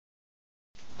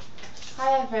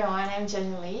everyone, I'm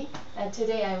Jenny, and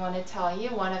today I want to tell you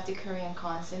one of the Korean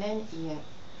consonant, yin.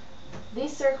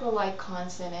 This circle-like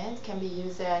consonant can be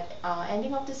used at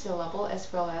ending of the syllable as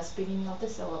well as beginning of the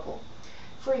syllable.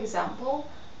 For example,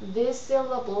 this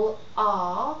syllable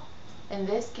in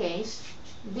this case,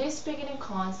 this beginning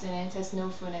consonant has no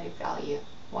phonetic value,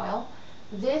 while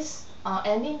this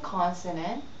ending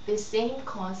consonant, this same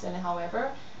consonant,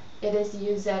 however, it is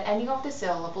used at ending of the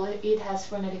syllable. It has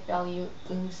phonetic value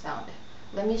sound.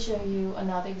 Let me show you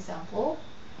another example.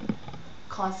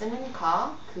 Consonant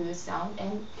ka, ku sound,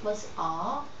 and plus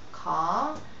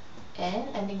ka, and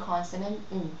ending consonant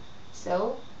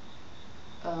So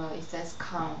it says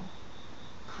kang,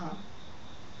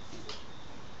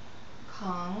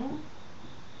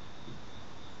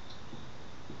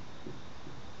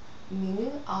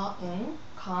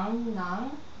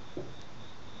 강낭.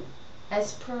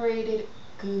 Aspirated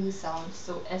gu sound.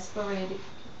 So aspirated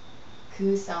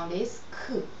gu sound is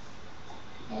k,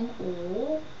 and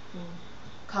o,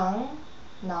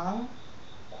 강낭,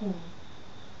 공.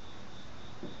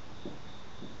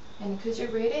 And could you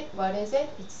read it? What is it?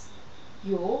 It's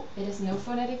yo. It has no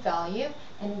phonetic value,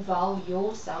 and vowel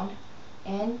yo sound,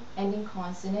 and ending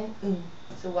consonant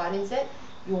So what is it?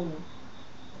 용.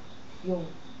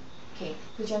 Okay.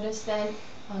 Could you understand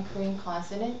Korean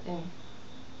consonant?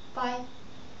 Bye.